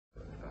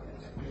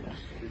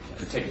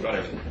Take it right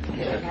over.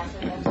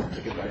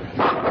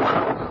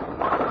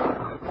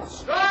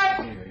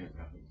 Strike!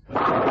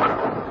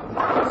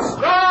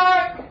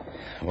 Strike!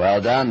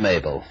 Well done,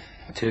 Mabel.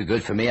 Too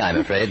good for me, I'm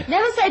afraid.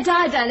 Never say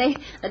die, Danny.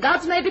 The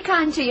gods may be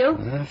kind to you.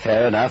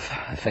 Fair enough.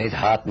 A faint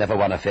heart never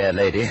won a fair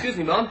lady. Excuse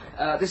me, Mom.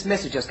 This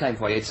message just came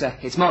for you.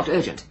 It's marked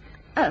urgent.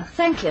 Oh,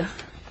 thank you.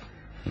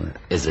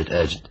 Is it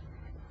urgent?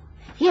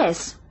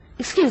 Yes.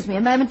 Excuse me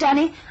a moment,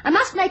 Danny. I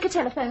must make a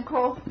telephone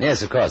call.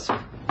 Yes, of course.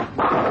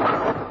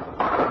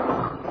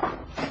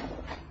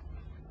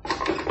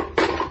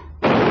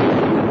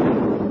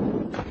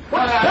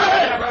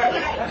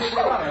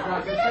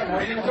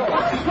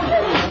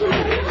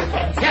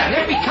 Yeah,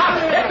 let me come!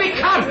 Let me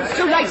come! It's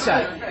too late,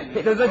 sir.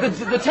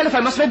 The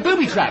telephone must have been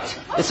booby-trapped.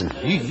 Listen,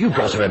 you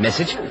brought her a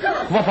message.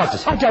 What was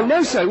it? I don't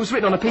know, sir. It was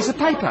written on a piece of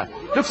paper.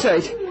 Look,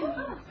 sir,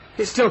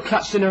 it's still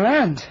clutched in her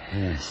hand.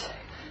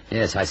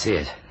 Yes, I see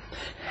it.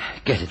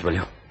 Get it, will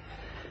you?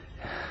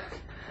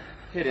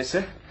 Here it is,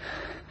 sir.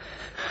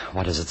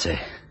 What does it say?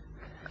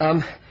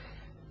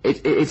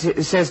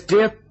 It says,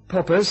 Dear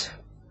Poppers,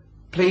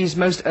 please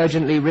most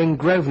urgently ring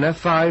Grosvenor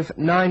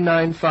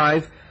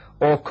 5995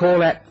 or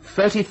call at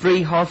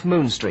 33 Half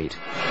Moon Street.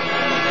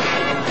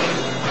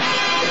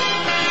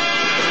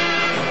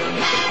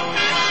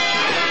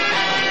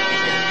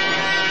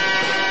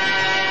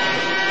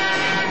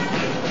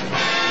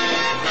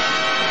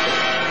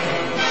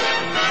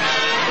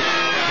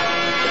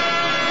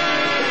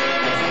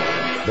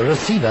 The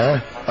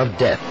receiver of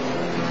death.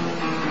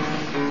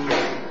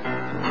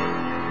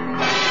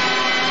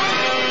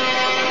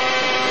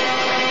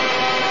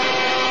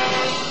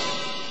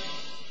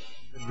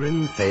 The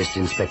grim-faced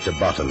Inspector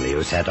Bottomley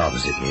who sat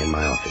opposite me in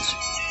my office.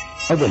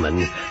 A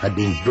woman had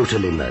been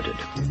brutally murdered,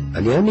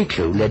 and the only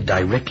clue led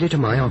directly to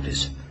my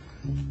office.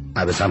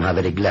 I was somehow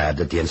very glad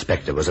that the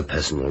inspector was a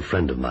personal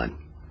friend of mine.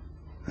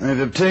 I've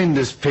obtained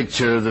this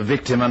picture of the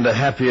victim under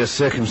happier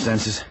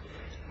circumstances.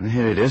 And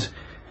here it is.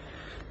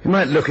 You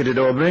might look at it,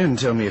 Aubrey, and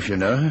tell me if you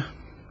know her.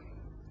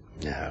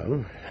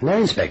 No,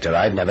 Inspector.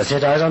 I've never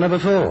set eyes on her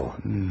before.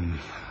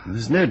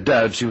 There's no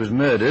doubt she was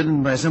murdered,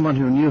 and by someone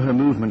who knew her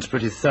movements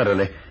pretty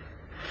thoroughly.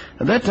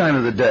 At that time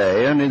of the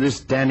day, only this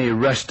Danny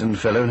Rushton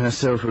fellow and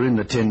herself were in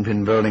the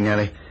Ten-Pin bowling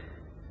alley.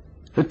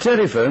 The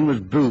telephone was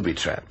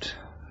booby-trapped,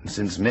 and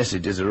since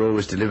messages are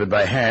always delivered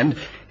by hand,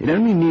 it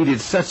only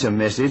needed such a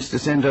message to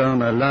send her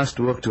on her last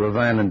walk to a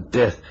violent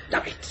death.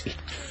 Now, it's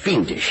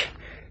fiendish.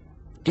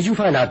 Did you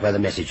find out where the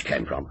message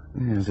came from?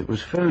 Yes, it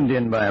was phoned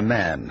in by a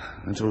man.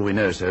 That's all we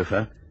know so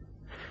far.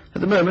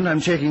 At the moment,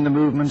 I'm checking the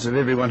movements of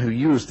everyone who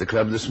used the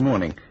club this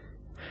morning.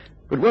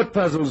 But what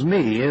puzzles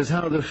me is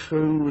how the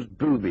phone was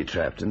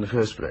booby-trapped in the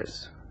first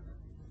place.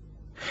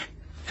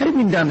 Had it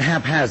been done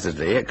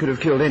haphazardly, it could have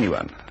killed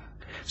anyone.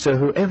 So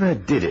whoever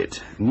did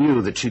it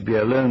knew that she'd be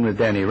alone with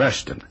Danny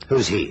Rushton.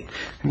 Who's he?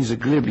 He's a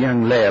glib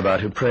young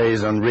layabout who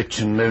preys on rich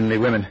and lonely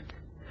women.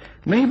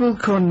 Mabel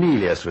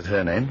Cornelius was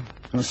her name.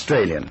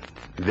 Australian.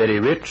 Very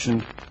rich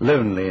and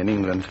lonely in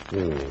England.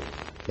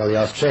 Well, the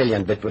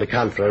Australian bit would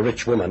account for a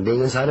rich woman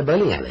being inside a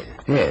bowling alley.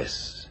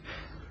 Yes.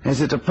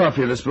 Is it a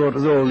popular sport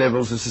with all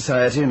levels of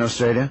society in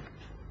Australia?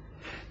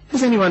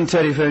 Has anyone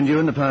telephoned you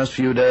in the past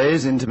few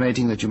days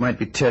intimating that you might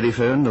be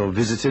telephoned or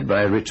visited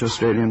by a rich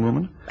Australian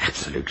woman?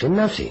 Absolutely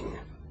nothing.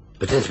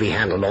 But since we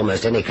handle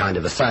almost any kind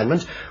of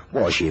assignment,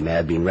 well, she may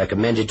have been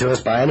recommended to us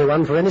by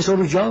anyone for any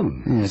sort of job.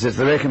 Yes, it's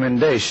the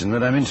recommendation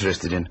that I'm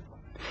interested in.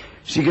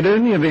 She could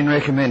only have been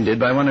recommended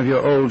by one of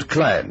your old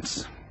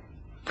clients.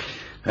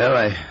 Well,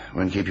 I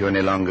won't keep you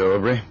any longer,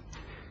 Aubrey.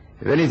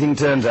 If anything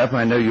turns up,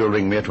 I know you'll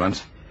ring me at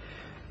once.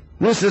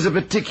 This is a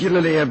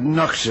particularly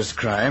obnoxious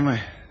crime.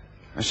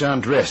 I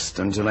shan't rest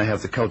until I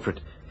have the culprit.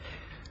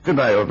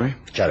 Goodbye, Aubrey.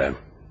 Shadow.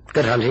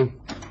 Good hunting.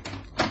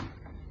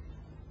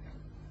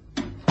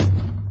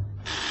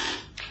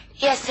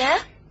 Yes, sir?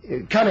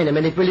 Come in a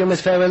minute, will you, Miss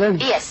Fairweather?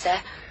 Yes, sir.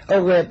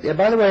 Oh,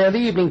 by the way, are the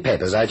evening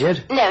papers out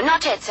yet? No,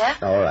 not yet, sir.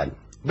 All right.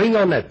 Bring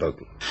your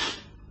notebook.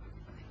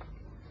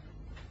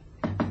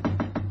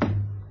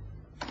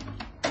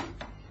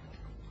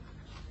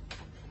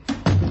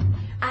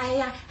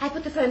 I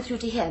put the phone through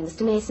to here,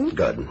 Mr. Mason.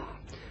 Good.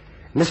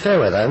 Miss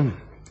Fairweather,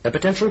 a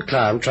potential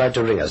client tried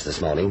to ring us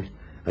this morning,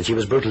 and she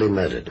was brutally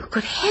murdered.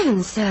 Good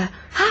heavens, sir.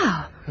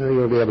 How?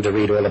 You'll be able to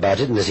read all about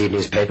it in this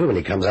evening's paper when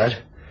it comes out.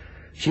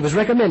 She was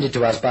recommended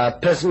to us by a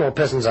person or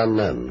persons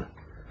unknown.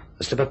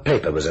 A slip of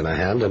paper was in her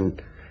hand,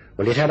 and,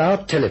 well, it had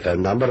our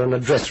telephone number and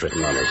address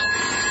written on it.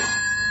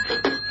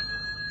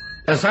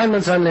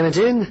 Assignments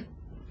Unlimited?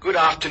 Good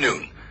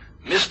afternoon.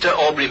 Mr.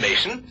 Aubrey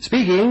Mason?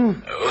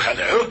 Speaking. Oh,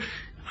 hello.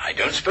 I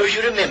don't suppose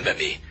you remember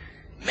me.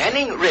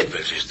 Manning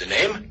Redvers is the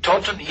name,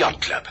 Taunton Yacht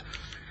Club.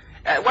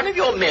 One of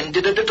your men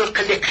did a little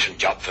collection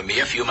job for me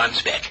a few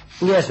months back.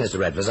 Yes, Mr.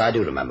 Redvers, I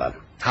do remember.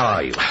 How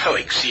are you? Oh,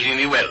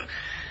 exceedingly well.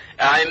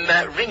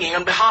 I'm ringing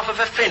on behalf of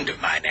a friend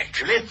of mine,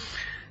 actually.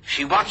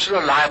 She wants a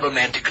reliable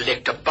man to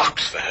collect a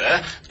box for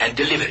her and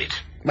deliver it.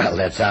 Well,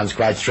 that sounds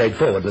quite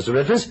straightforward, Mr.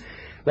 Redvers.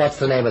 What's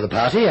the name of the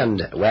party,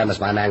 and where must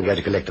my man go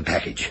to collect the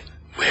package?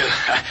 Well,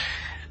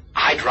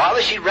 I'd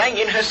rather she rang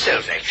in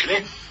herself,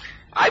 actually.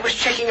 I was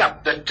checking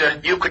up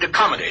that you could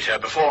accommodate her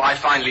before I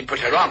finally put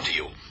her on to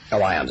you.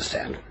 Oh, I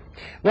understand.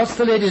 What's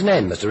the lady's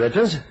name, Mr.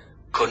 Redford?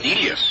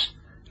 Cornelius.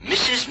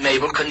 Mrs.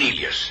 Mabel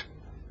Cornelius.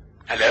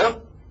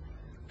 Hello?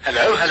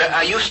 Hello?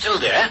 Are you still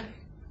there?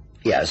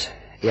 Yes,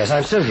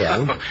 I'm still here.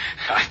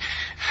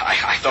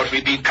 I thought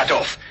we'd been cut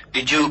off.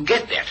 Did you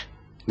get that?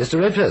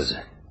 Mr.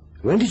 Redford,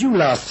 when did you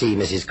last see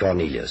Mrs.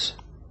 Cornelius?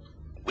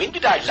 When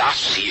did I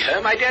last see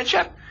her, my dear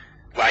chap?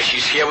 Why,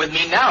 she's here with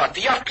me now at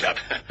the yacht club.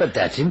 But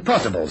that's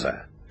impossible,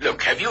 sir.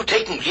 Look, have you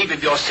taken leave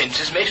of your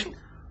senses, Mason?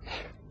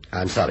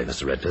 I'm sorry,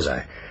 Mr.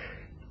 Redford.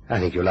 I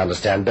think you'll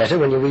understand better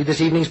when you read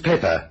this evening's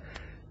paper.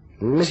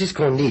 Mrs.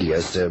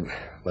 Cornelius, the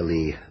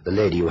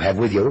lady you have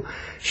with you,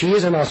 she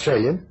is an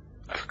Australian.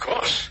 Of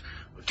course.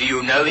 Do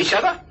you know each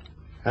other?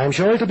 I'm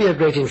sure it'll be of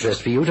great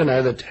interest for you to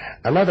know that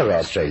another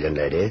Australian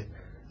lady,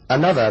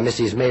 another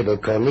Mrs. Mabel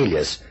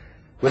Cornelius,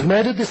 was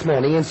murdered this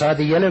morning inside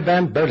the Yellow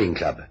Band Bowling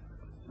Club.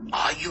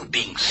 Are you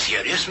being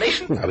serious,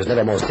 Mason? I was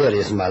never more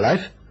serious in my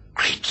life.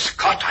 Great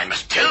Scott, I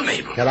must tell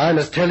Mabel. And I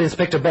must tell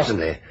Inspector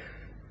Bottomley.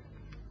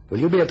 Will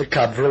you be at the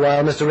club for a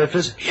while, Mr.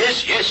 Redford?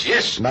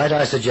 Yes. Might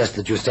I suggest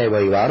that you stay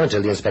where you are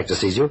until the inspector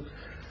sees you?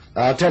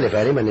 I'll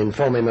telephone him and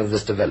inform him of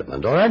this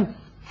development, all right?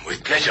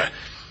 With pleasure.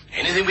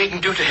 Anything we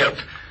can do to help.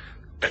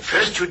 But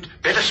first you'd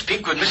better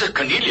speak with Mrs.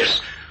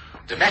 Cornelius.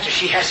 The matter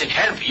she has in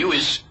hand for you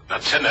is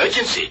of some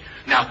urgency.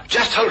 Now,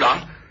 just hold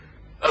on.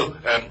 Oh,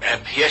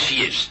 here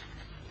she is.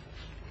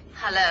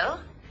 Hello?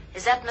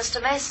 Is that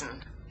Mr. Mason?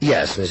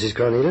 Yes, Mrs.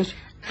 Cornelius.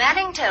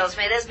 Manning tells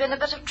me there's been a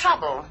bit of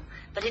trouble,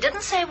 but he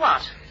didn't say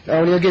what.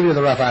 Oh, he'll give you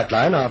the rough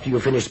outline after you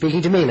finish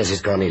speaking to me,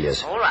 Mrs.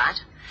 Cornelius. All right.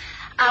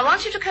 I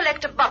want you to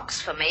collect a box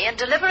for me and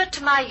deliver it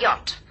to my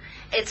yacht.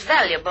 It's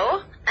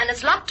valuable, and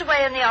it's locked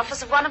away in the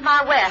office of one of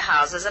my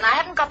warehouses, and I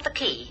haven't got the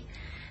key.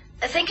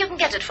 I think you can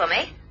get it for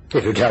me?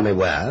 If you tell me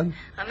where.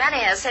 Manning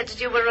has said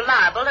that you were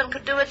reliable and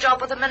could do a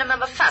job with a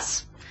minimum of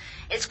fuss.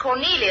 It's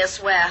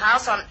Cornelius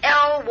Warehouse on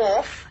L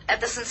Wharf at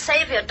the St.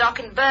 Saviour Dock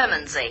in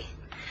Bermondsey.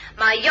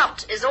 My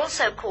yacht is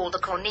also called the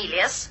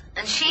Cornelius,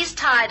 and she's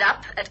tied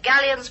up at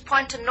Galleon's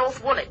Point in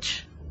North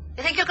Woolwich.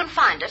 You think you can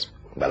find it?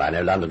 Well, I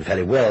know London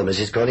fairly well,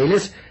 Mrs.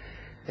 Cornelius.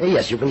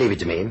 Yes, you can leave it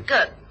to me.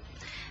 Good.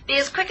 Be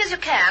as quick as you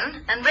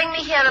can, and ring me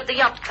here at the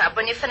yacht club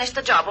when you finish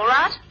the job, all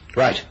right?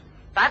 Right.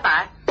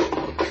 Bye-bye.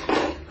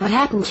 What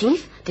happened,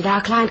 Chief? Did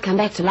our client come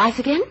back to life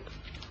again?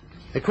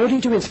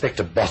 According to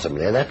Inspector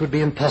Bottomley, that would be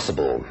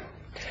impossible.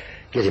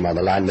 Get him on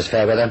the line, Miss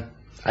Fairweather.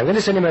 I'm going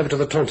to send him over to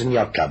the Taunton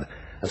Yacht Club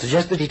and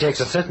suggest that he takes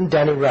a certain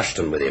Danny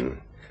Rushton with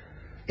him.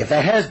 If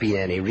there has been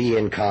any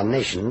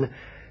reincarnation,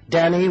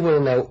 Danny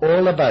will know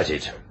all about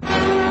it.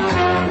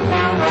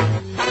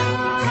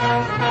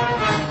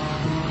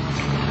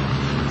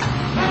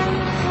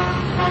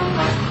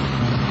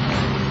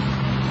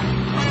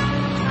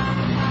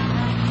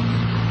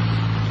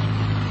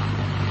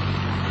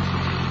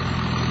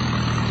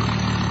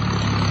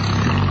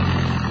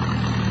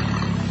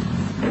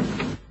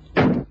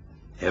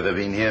 Ever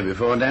been here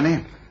before,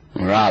 Danny?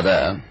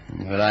 Rather.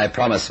 But I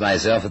promised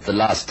myself that the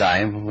last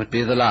time would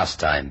be the last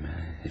time,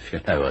 if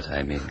you know what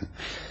I mean.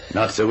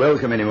 Not so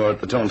welcome anymore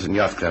at the Taunton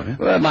Yacht Club, eh?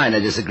 Well, a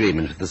minor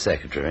disagreement with the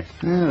secretary.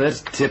 Oh,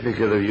 that's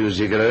typical of you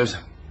gigolos.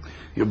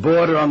 You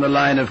border on the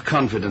line of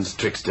confidence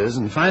tricksters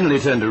and finally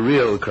turn to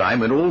real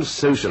crime when all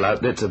social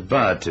outlets are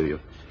barred to you.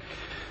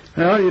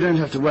 Well, you don't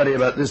have to worry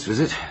about this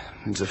visit.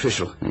 It's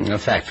official. A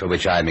fact for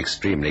which I'm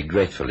extremely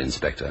grateful,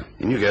 Inspector.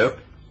 In you go.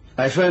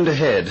 I phoned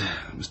ahead.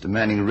 Mr.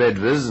 Manning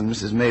Redvers and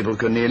Mrs. Mabel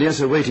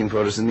Cornelius are waiting for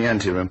us in the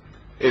anteroom.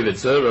 David,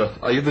 sir,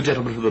 are you the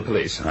gentleman from the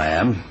police? I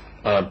am.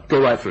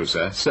 Go right through,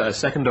 sir.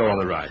 Second door on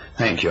the right.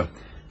 Thank you.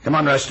 Come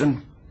on,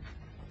 Rushton.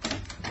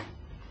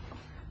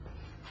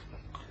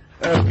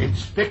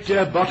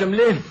 Inspector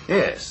Bottomley?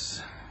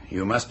 Yes.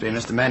 You must be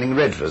Mr. Manning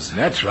Redvers.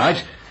 That's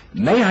right.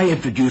 May I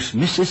introduce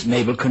Mrs.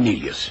 Mabel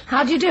Cornelius?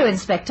 How do you do,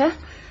 Inspector?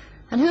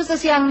 And who's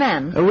this young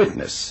man? A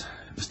witness,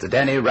 Mr.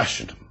 Danny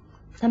Rushton.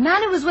 The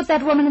man who was with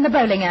that woman in the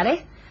bowling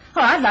alley?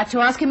 Oh, I'd like to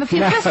ask him a few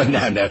questions.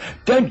 No.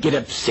 Don't get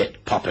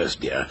upset, Poppers,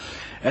 dear.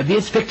 The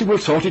inspector will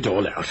sort it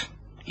all out.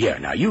 Here,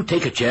 now, you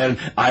take a chair and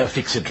I'll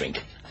fix a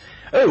drink.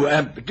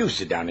 Oh, do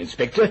sit down,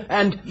 Inspector,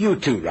 and you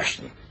too,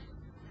 Rushton.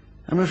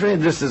 I'm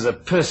afraid this is a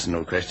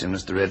personal question,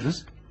 Mr.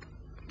 Redvers.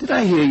 Did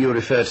I hear you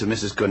refer to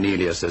Mrs.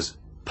 Cornelius as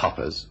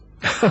Poppers?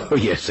 Oh,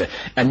 yes, sir.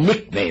 A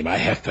nickname I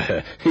have for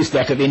her. Is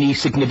that of any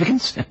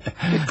significance?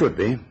 It could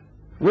be.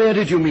 Where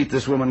did you meet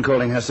this woman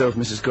calling herself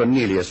Mrs.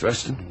 Cornelius,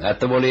 Rushton? At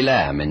the Woolly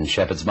Lamb in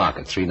Shepherd's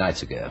Market 3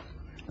 nights ago.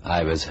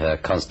 I was her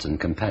constant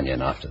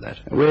companion after that.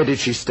 Where did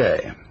she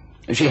stay?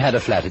 She had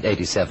a flat at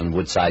 87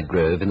 Woodside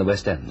Grove in the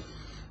West End.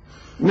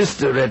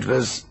 Mr.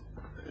 Redvers,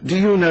 do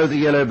you know the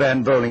Yellow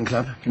Band Bowling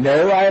Club?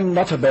 No, I am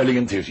not a bowling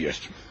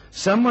enthusiast.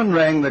 Someone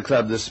rang the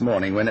club this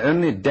morning when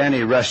only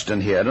Danny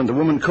Rushton here and the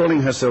woman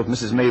calling herself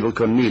Mrs. Mabel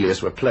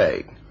Cornelius were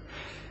playing.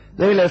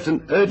 They left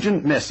an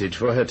urgent message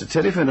for her to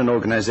telephone an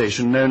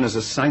organization known as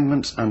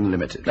Assignments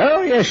Unlimited.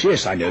 Oh,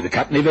 yes, I know the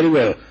company very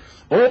well.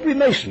 Aubrey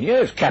Mason,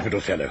 yes, capital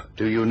fellow.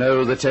 Do you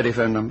know the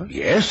telephone number?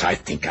 Yes, I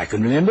think I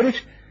can remember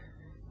it.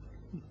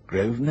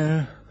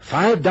 Grosvenor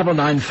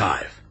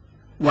 5995.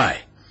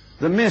 Why?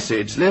 The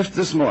message left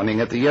this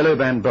morning at the Yellow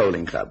Band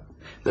Bowling Club,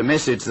 the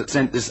message that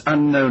sent this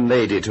unknown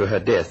lady to her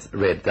death,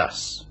 read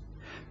thus.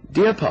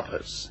 Dear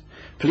Poppers,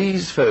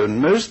 please phone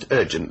most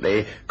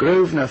urgently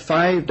Grosvenor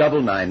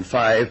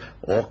 5995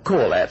 or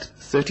call at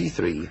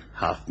 33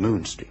 Half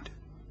Moon Street.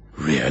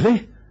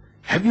 Really?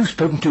 Have you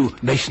spoken to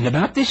Mason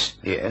about this?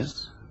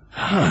 Yes.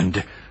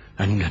 And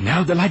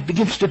now the light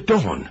begins to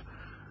dawn.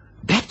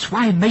 That's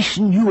why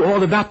Mason knew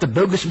all about the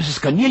bogus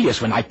Mrs.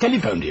 Cornelius when I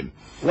telephoned him.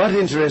 What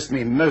interests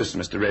me most,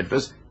 Mr.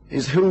 Redvers,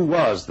 is who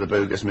was the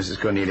bogus Mrs.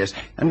 Cornelius,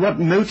 and what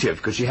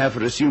motive could she have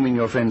for assuming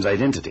your friend's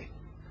identity?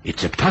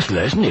 It's a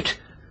puzzler, isn't it?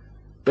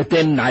 But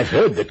then I've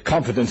heard that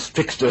confidence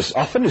tricksters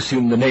often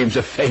assume the names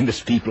of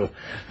famous people.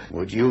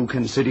 Would you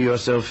consider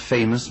yourself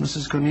famous,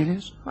 Mrs.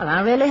 Cornelius? Well,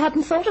 I really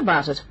hadn't thought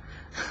about it.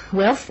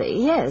 Wealthy,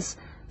 yes.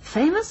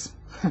 Famous?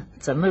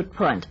 It's a moot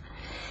point.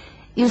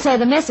 You say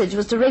the message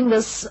was to ring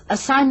this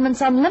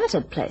Assignments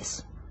Unlimited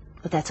place.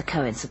 But that's a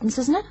coincidence,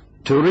 isn't it?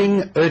 To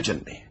ring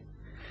urgently.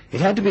 It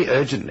had to be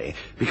urgently,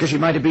 because she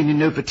might have been in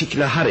no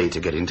particular hurry to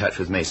get in touch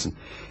with Mason,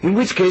 in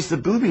which case the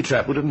booby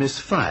trap would have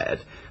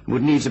misfired,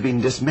 would need to have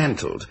been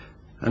dismantled,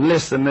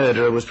 unless the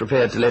murderer was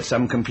prepared to let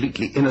some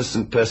completely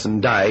innocent person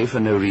die for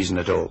no reason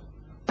at all.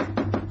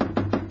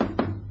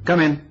 Come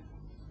in.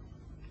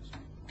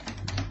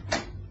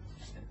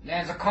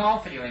 There's a call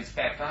for you,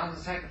 Inspector.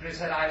 The secretary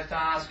said I was to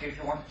ask you if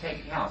you want to take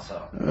it now, sir.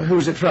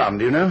 Who's it from,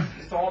 do you know?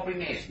 Mr. Aubrey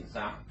Mason,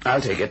 sir.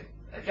 I'll take it.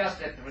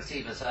 Just let the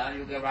receiver, sir, and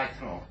you'll go right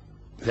through.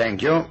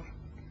 Thank you.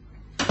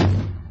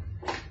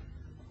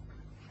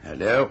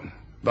 Hello.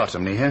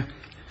 Bottomley here.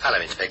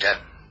 Hello, Inspector.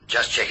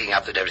 Just checking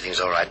up that everything's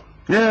all right.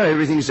 No,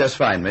 everything's just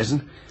fine,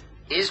 Mason.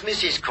 Is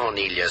Mrs.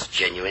 Cornelius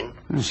genuine?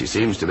 She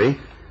seems to be.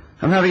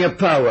 I'm having a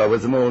powwow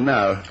with them all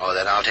now. Oh,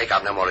 then I'll take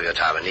up no more of your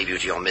time and leave you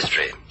to your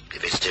mystery,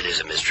 if it still is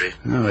a mystery.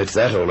 Oh, it's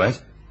that, all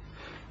right.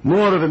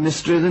 More of a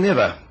mystery than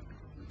ever.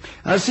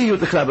 I'll see you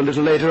at the club a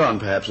little later on,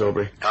 perhaps,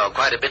 Aubrey. Oh,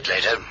 quite a bit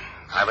later.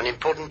 I have an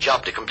important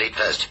job to complete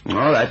first.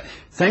 All right.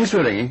 Thanks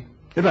for ringing.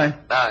 Goodbye.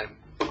 Bye.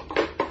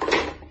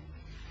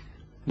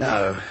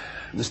 Now,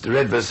 Mr.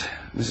 Redvers,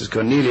 Mrs.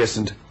 Cornelius,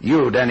 and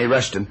you, Danny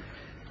Rushton,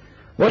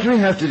 what we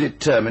have to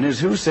determine is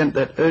who sent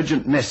that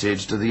urgent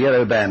message to the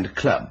Yellow Band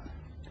Club.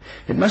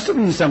 It must have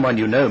been someone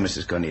you know,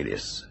 Mrs.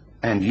 Cornelius,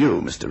 and you,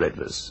 Mr.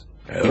 Redvers.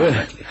 Oh,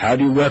 how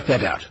do you work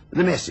that out?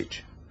 The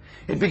message.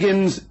 It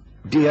begins,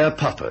 Dear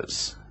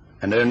Poppers,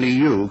 and only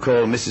you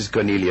call Mrs.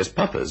 Cornelius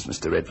Poppers,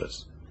 Mr.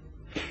 Redvers.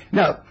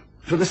 Now,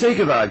 for the sake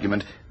of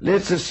argument,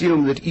 let's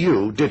assume that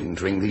you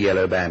didn't ring the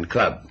Yellow Band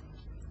Club.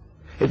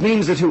 It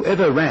means that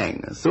whoever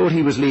rang thought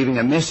he was leaving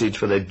a message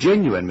for the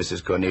genuine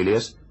Mrs.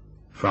 Cornelius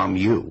from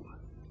you.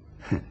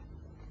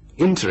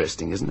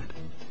 Interesting, isn't it?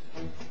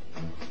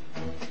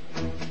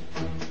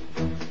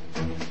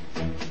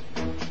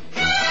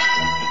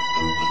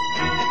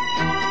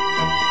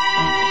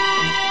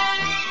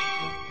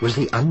 Was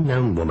the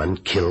unknown woman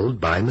killed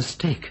by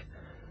mistake?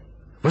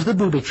 Was the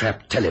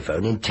booby-trap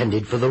telephone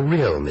intended for the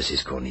real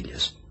Mrs.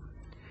 Cornelius?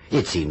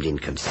 It seemed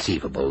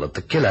inconceivable that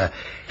the killer,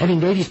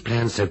 having laid his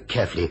plans so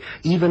carefully,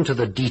 even to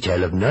the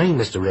detail of knowing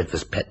Mr.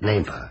 Redvers' pet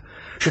name for her,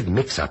 should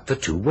mix up the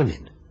two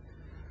women.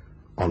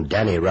 On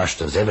Danny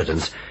Rushton's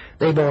evidence,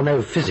 they bore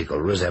no physical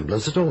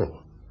resemblance at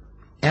all.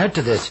 Add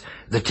to this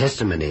the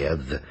testimony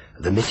of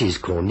the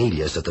Mrs.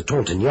 Cornelius at the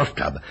Taunton Yacht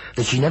Club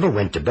that she never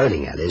went to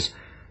bowling alleys,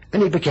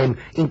 and it became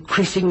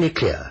increasingly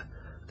clear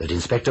that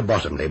Inspector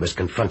Bottomley was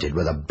confronted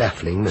with a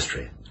baffling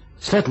mystery.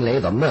 Certainly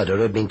the murder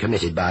had been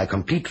committed by a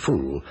complete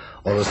fool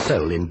or a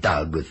soul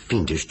endowed with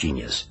fiendish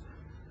genius.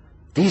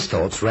 These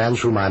thoughts ran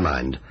through my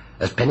mind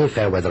as Penny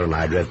Fairweather and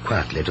I drove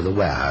quietly to the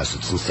warehouse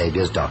at St.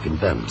 Saviour's Dock in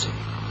Bermondsey.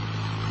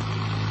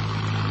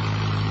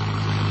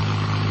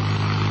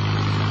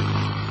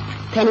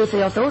 Penny for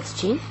your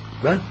thoughts, Chief.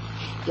 What?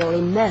 You're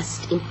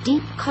immersed in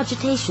deep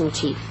cogitation,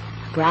 Chief.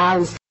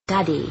 Brown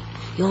study.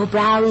 Your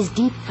brow is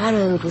deep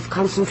furrowed with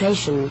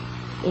concentration.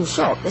 In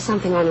short, there's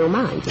something on your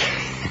mind.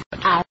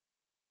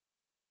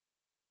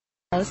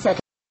 I'll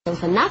settle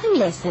for nothing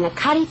less than a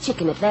curry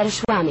chicken at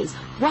Vereshwami's,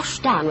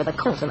 washed down with a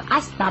quart of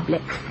iced bubbly.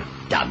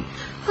 Done.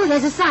 Oh,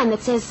 there's a sign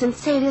that says St.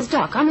 Saviour's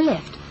Dock on the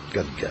left.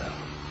 Good girl.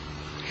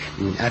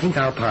 I think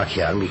I'll park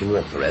here and we can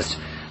walk the rest.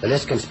 The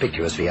less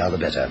conspicuous we are, the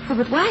better. Oh,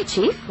 but why,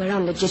 Chief? We're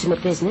on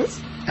legitimate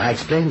business. I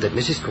explained that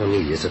Mrs.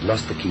 Cornelius had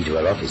lost the key to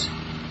her office.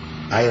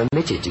 I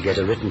omitted to get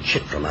a written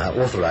chit from her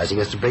authorizing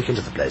us to break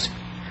into the place.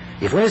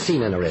 If we're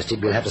seen and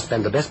arrested, we'll have to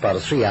spend the best part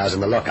of 3 hours in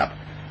the lockup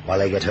while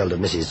they get hold of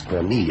Mrs.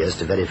 Cornelius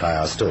to verify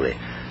our story.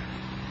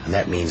 And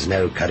that means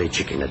no curry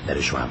chicken at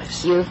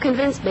Vereshwami's. You've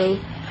convinced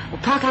me.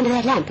 Well, park under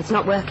that lamp. It's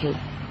not working.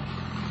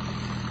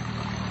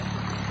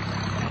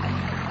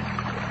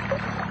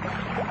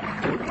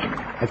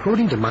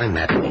 According to my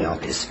map in the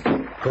office,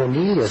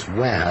 Cornelius'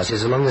 warehouse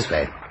is along this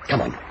way.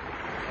 Come on.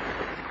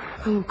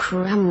 Oh,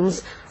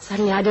 crumbs.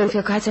 Suddenly I don't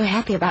feel quite so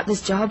happy about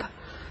this job.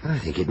 I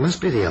think it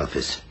must be the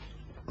office.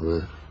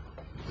 The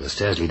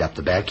stairs lead up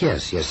the back.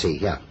 Yes, see,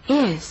 yeah.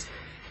 Yes.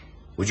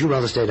 Would you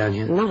rather stay down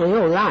here? Not on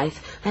your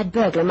life. That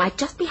burglar might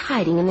just be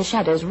hiding in the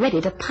shadows,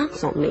 ready to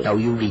pounce on me. Oh,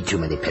 you read too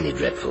many penny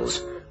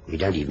dreadfuls. We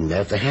don't even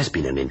know if there has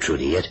been an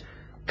intruder yet.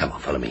 Come on,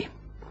 follow me.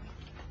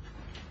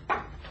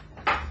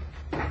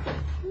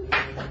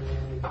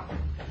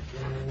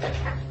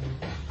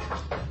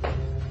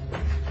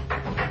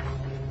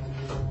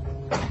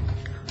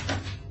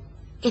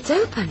 It's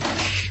open.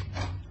 Shh.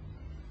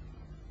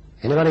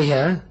 Anybody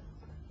here?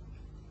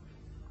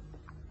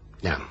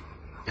 No,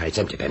 it's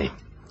empty, Penny.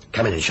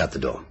 Come in and shut the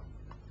door.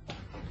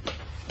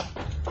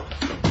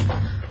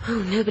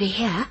 Oh, nobody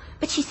here.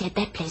 But she said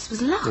that place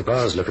was locked. It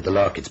was. Look at the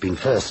lock. It's been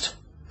forced.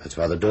 That's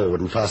why the door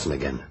wouldn't fasten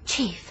again.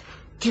 Chief,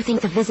 do you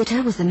think the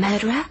visitor was the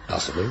murderer?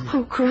 Possibly.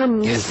 Oh,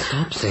 crumbs. Yes,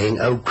 stop saying,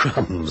 oh,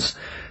 crumbs.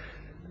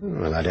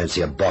 Well, I don't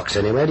see a box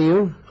anywhere, do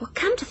you? Well,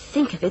 come to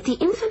think of it, the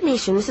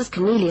information Mrs.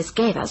 Cornelius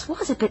gave us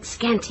was a bit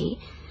scanty.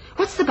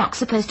 What's the box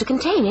supposed to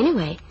contain,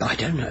 anyway? I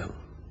don't know.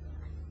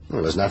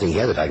 Well, there's nothing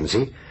here that I can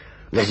see.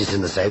 Unless it's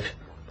in the safe.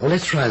 Well,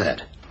 let's try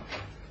that.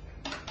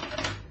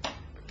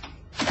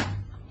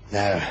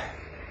 No,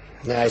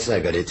 it's no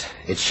good.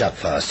 It's shut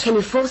fast. Can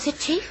you force it,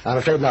 Chief? I'm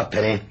afraid not,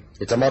 Penny.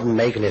 It's a modern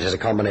make and it has a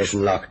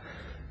combination lock.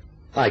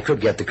 I could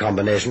get the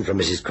combination from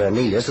Mrs.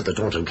 Cornelius at the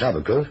Taunton Club,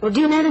 of course. Well,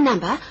 do you know the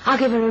number? I'll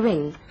give her a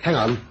ring. Hang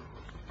on.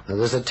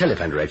 There's a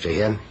telephone directory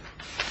here.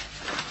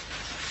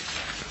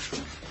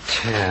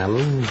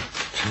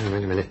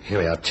 Wait a minute. Here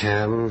we are.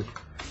 Taunton.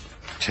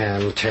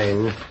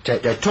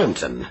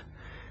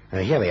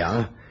 Here we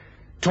are.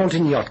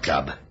 Taunton Yacht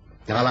Club.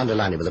 I'll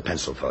underline it with a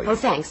pencil for you. Oh,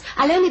 thanks.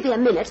 I'll only be a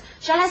minute.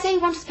 Shall I say you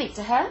want to speak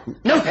to her?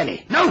 No,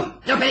 Penny. No,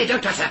 Penny,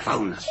 don't touch that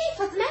phone. Chief,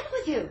 what's the matter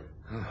with you?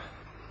 Oh,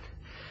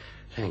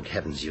 thank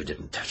heavens you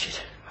didn't touch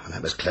it. Well,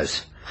 that was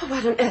close. Oh,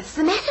 what on earth's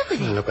the matter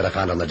with it? Look what I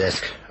found on the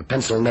desk. A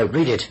pencil note.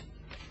 Read it.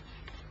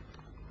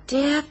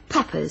 Dear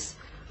Poppers,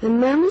 the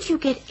moment you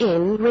get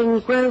in, ring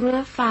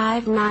Grosvenor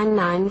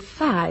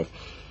 5995.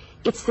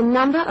 It's the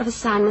number of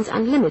Assignments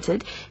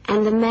Unlimited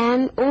and the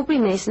man Aubrey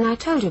Mason I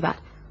told you about.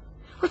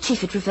 Well,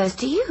 Chief, it refers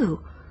to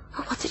you.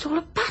 Oh, what's it all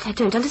about? I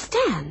don't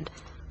understand.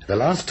 The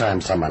last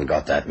time someone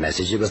got that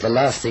message, it was the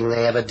last thing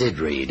they ever did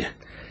read.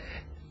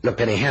 Look,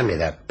 Penny, hand me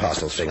that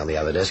parcel string on the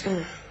other desk.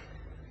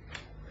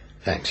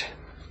 Thanks.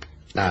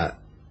 Now,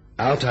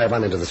 I'll tie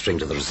one end of the string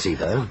to the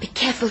receiver. Be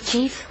careful,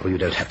 Chief. Oh, you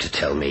don't have to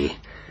tell me.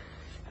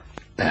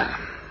 Now,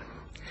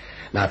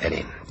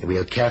 Penny,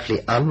 we'll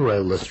carefully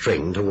unroll the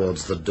string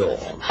towards the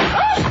door.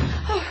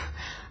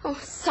 Oh,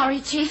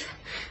 sorry, Chief.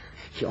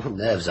 Your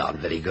nerves aren't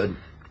very good.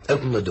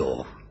 Open the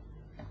door.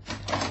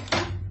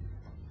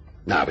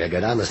 Now, we'll go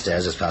down the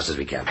stairs as fast as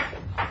we can.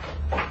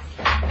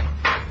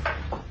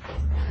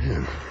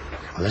 Well,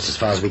 that's as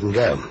far as we can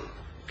go.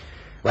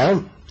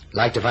 Well,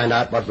 like to find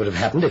out what would have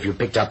happened if you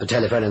picked up the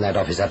telephone in that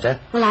office up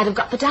there? Well, I'd have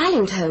got the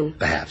dialing tone.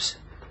 Perhaps.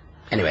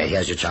 Anyway,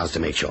 here's your chance to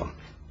make sure.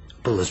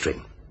 Pull the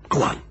string.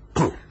 Go on,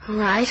 pull. All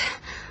right.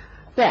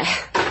 There.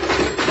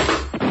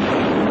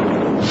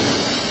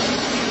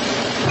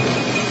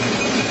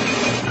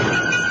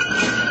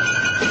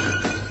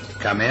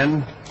 Come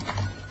in.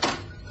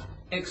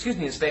 Excuse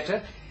me,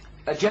 Inspector.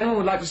 A gentleman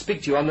would like to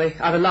speak to you on the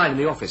other line in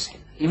the office.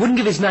 He wouldn't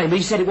give his name, but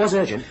he said it was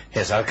urgent.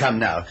 Yes, I'll come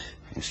now.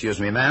 Excuse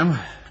me, ma'am.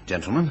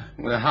 Gentlemen.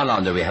 Well, how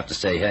long do we have to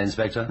stay here,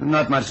 Inspector?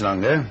 Not much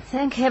longer.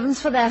 Thank heavens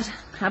for that.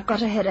 I've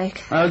got a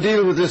headache. I'll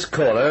deal with this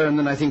caller, and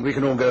then I think we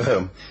can all go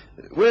home.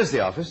 Where's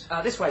the office?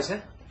 This way,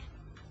 sir.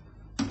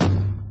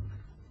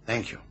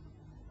 Thank you.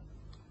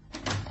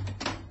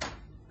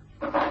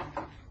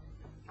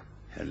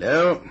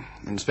 Hello,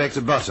 Inspector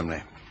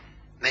Bottomley.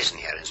 Mason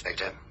here,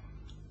 Inspector.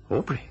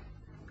 Aubrey.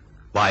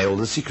 Why all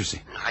the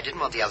secrecy? I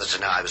didn't want the others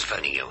to know I was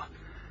phoning you.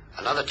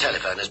 Another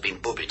telephone has been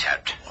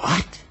booby-tapped.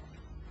 What?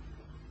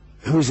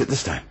 Who is it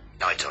this time?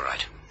 No, it's all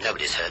right.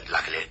 Nobody's hurt,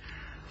 luckily.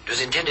 It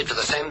was intended for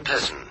the same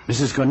person.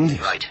 Mrs. Cornelius?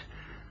 Right.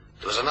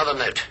 There was another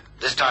note,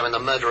 this time in the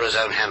murderer's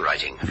own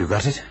handwriting. Have you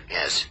got it?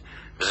 Yes.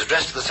 It was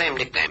addressed to the same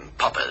nickname,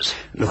 Poppers.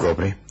 Look,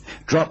 Aubrey,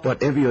 drop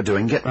whatever you're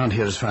doing. Get round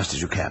here as fast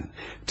as you can.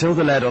 Tell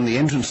the lad on the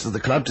entrance to the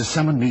club to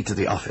summon me to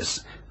the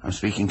office. I'm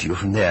speaking to you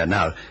from there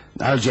now.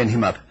 I'll gen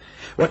him up.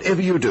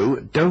 Whatever you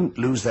do, don't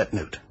lose that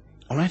note.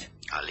 All right?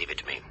 I'll leave it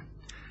to me.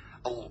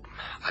 Oh,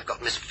 I've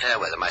got Miss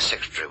Fairweather, my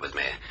secretary, with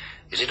me.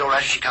 Is it all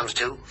right if she comes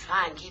too?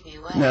 Try and keep me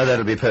away. No,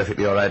 that'll be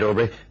perfectly all right,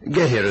 Aubrey.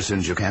 Get here as soon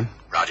as you can.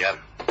 Roger.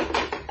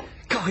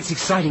 God, it's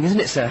exciting, isn't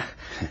it, sir?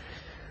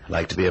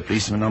 Like to be a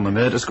policeman on the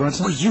murder squad,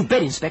 sir? Oh, you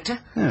bet, Inspector.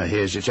 Oh,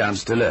 here's your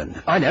chance to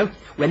learn. I know.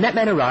 When that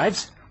man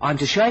arrives, I'm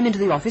to show him into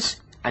the office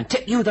and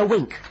tip you the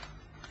wink.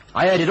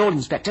 I heard it all,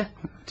 Inspector.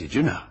 Did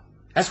you know?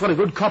 That's what a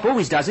good cop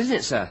always does, isn't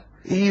it, sir?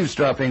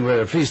 Eavesdropping where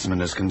a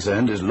policeman is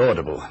concerned is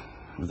laudable.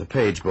 With a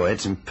page boy,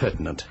 it's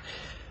impertinent.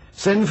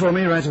 Send for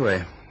me right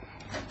away.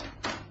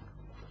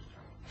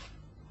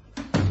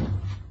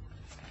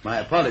 My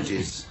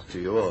apologies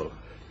to you all.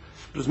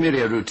 It was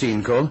merely a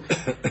routine call.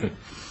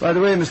 By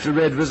the way, Mr.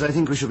 Redvers, I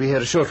think we shall be here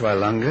a short while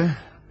longer.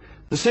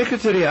 The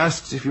secretary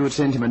asks if you would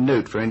send him a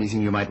note for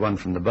anything you might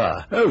want from the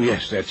bar. Oh,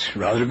 yes, that's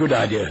rather a good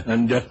idea.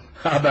 And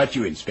how about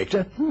you,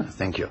 Inspector? Oh,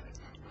 thank you.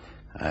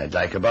 I'd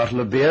like a bottle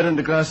of beer and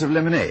a glass of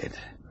lemonade.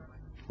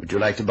 Would you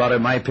like to borrow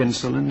my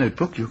pencil and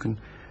notebook? You can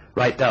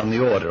write down the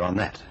order on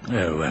that.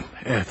 Oh,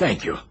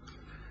 thank you.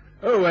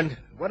 Oh, and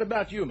what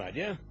about you, my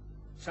dear?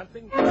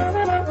 Something?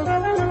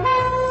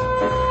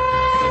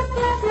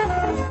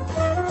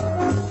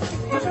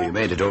 So you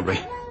made it, Aubrey.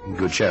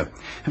 Good show.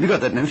 Have you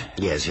got that note?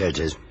 Yes, here it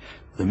is.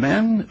 The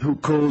man who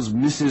calls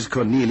Mrs.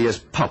 Cornelius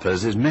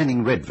Poppers is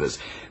Manning Redvers.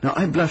 Now,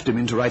 I bluffed him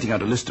into writing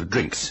out a list of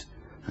drinks.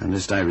 A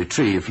list I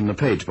retrieved from the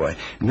page boy.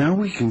 Now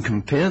we can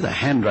compare the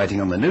handwriting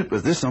on the note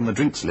with this on the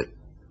drink slip.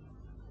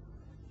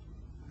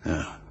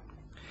 Oh.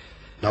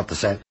 Not the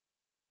same.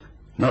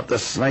 Not the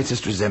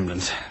slightest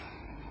resemblance.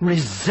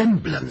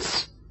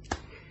 Resemblance?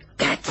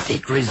 That's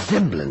it,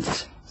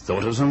 resemblance.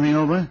 Thought of something,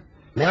 Aubrey?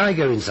 May I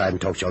go inside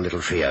and talk to your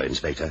little trio,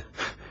 Inspector?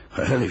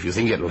 Well, if you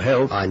think it'll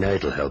help. I know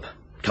it'll help.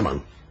 Come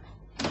on.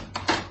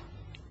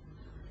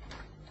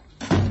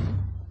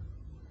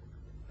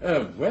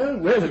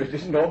 Well, if it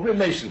isn't Aubrey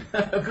Mason.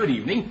 Good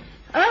evening.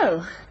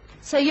 Oh,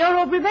 so you're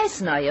Aubrey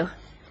Mason, are you?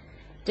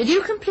 Did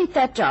you complete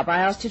that job I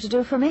asked you to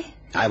do for me?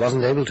 I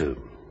wasn't able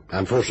to.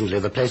 Unfortunately,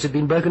 the place had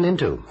been broken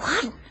into.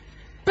 What?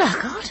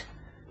 Burkhardt?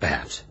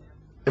 Perhaps.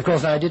 Of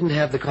course, I didn't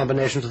have the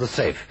combination to the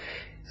safe.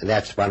 And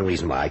that's one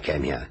reason why I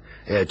came here,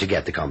 to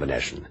get the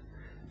combination.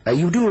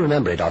 You do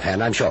remember it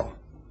offhand, I'm sure.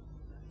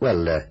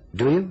 Well,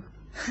 do you?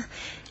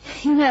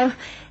 You know,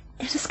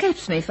 it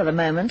escapes me for the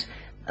moment.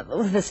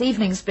 This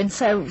evening's been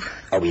so...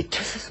 Oh, it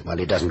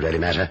doesn't really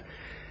matter.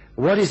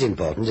 What is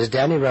important is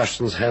Danny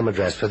Rushton's home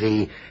address for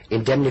the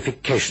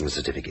indemnification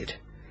certificate.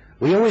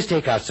 We always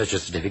take out such a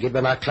certificate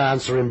when our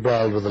clients are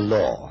embroiled with the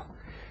law.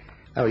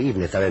 Oh,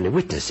 even if they're only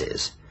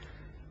witnesses.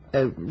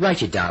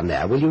 Write it down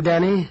there, will you,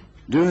 Danny?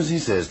 Do as he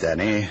says,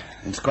 Danny.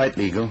 It's quite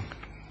legal.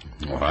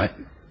 All right.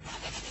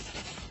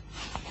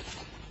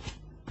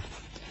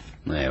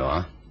 There you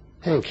are.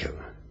 Thank you.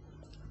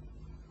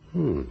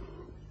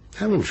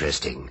 How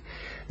interesting.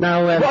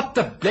 Now, What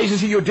the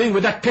blazes are you doing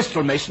with that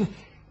pistol, Mason?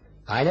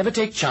 I never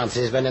take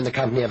chances when in the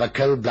company of a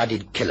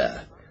cold-blooded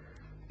killer.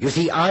 You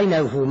see, I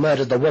know who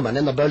murdered the woman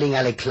in the bowling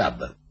alley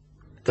club.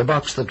 The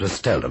box that was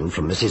stolen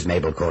from Mrs.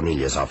 Mabel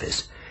Cornelius'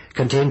 office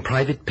contained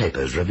private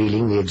papers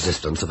revealing the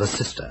existence of a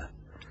sister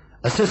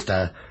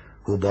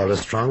who bore a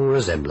strong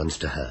resemblance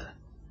to her.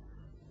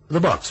 The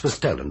box was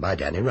stolen by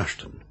Danny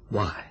Rushton.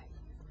 Why?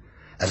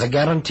 As a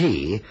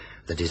guarantee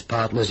that his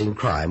partners in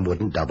crime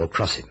wouldn't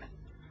double-cross him.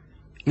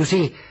 You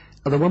see,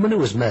 the woman who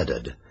was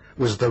murdered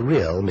was the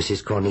real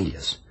Mrs.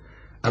 Cornelius,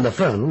 and the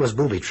phone was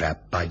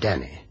booby-trapped by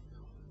Danny.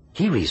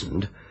 He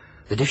reasoned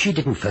that if she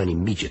didn't phone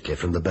immediately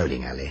from the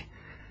bowling alley,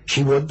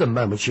 she would the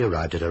moment she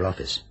arrived at her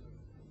office.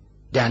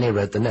 Danny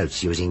wrote the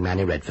notes using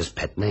Manny Redvers'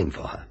 pet name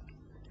for her.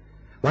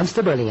 Once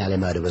the bowling alley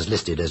murder was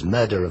listed as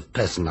murder of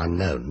person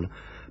unknown,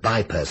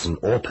 by person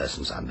or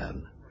persons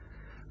unknown,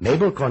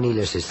 Mabel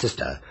Cornelius'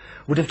 sister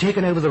would have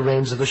taken over the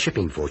reins of the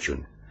shipping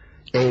fortune,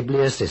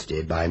 ably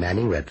assisted by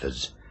Manning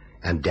Redvers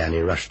and Danny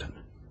Rushton.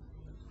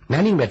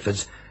 Manning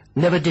Redvers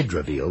never did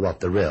reveal what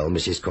the real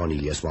Mrs.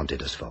 Cornelius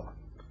wanted us for.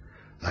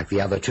 Like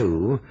the other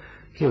two,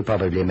 he'll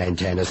probably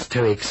maintain a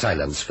stoic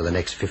silence for the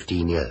next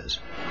 15 years.